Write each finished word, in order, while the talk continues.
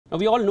Now,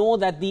 we all know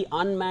that the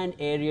unmanned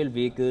aerial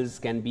vehicles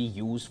can be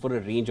used for a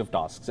range of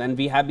tasks, and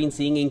we have been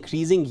seeing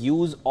increasing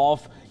use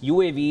of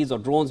UAVs or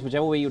drones,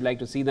 whichever way you'd like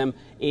to see them,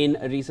 in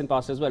recent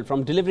past as well.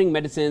 From delivering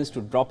medicines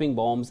to dropping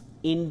bombs,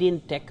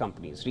 Indian tech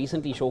companies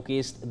recently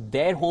showcased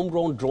their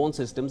homegrown drone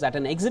systems at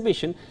an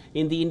exhibition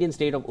in the Indian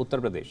state of Uttar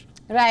Pradesh.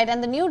 Right,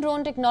 and the new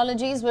drone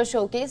technologies were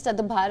showcased at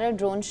the Bharat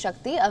Drone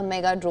Shakti, a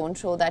mega drone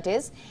show that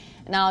is.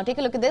 Now, take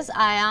a look at this.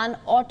 WION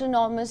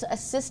Autonomous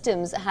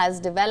Systems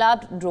has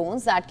developed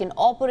drones that can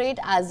operate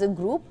as a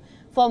group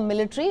for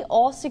military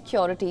or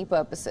security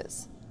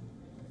purposes.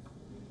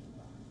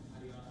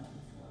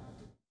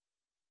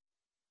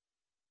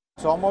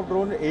 Swarm of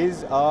drone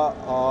is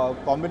a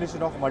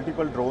combination of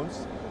multiple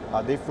drones.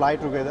 They fly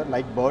together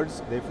like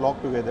birds, they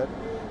flock together.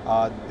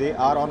 They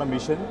are on a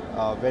mission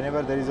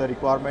whenever there is a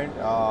requirement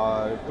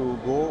to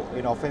go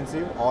in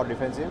offensive or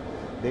defensive.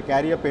 They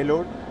carry a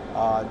payload,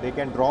 they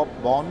can drop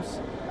bombs,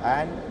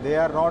 and they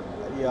are not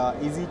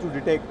easy to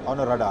detect on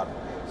a radar.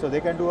 So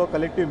they can do a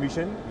collective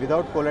mission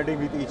without colliding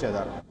with each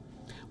other.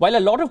 While a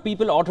lot of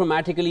people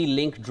automatically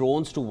link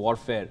drones to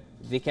warfare,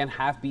 they can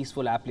have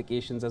peaceful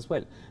applications as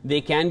well.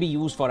 They can be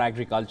used for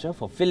agriculture,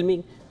 for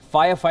filming,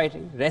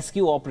 firefighting,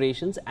 rescue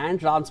operations, and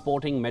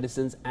transporting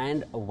medicines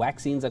and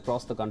vaccines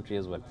across the country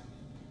as well.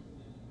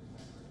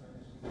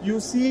 You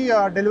see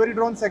delivery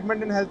drone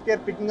segment in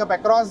healthcare picking up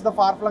across the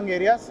far-flung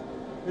areas,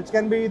 which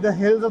can be the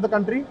hills of the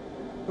country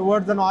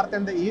towards the north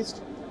and the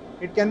east.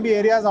 It can be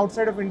areas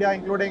outside of India,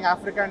 including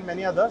Africa and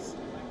many others.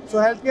 So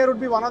healthcare would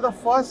be one of the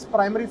first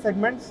primary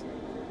segments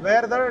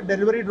where the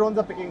delivery drones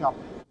are picking up.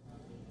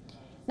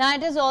 Now,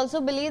 it is also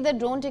believed that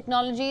drone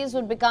technologies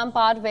would become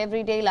part of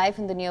everyday life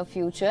in the near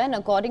future. And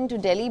according to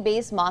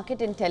Delhi-based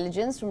market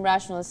intelligence from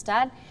Rational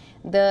Stat,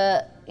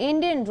 the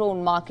Indian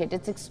drone market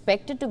is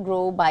expected to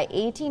grow by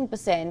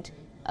 18%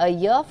 a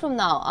year from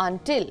now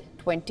until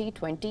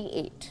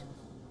 2028.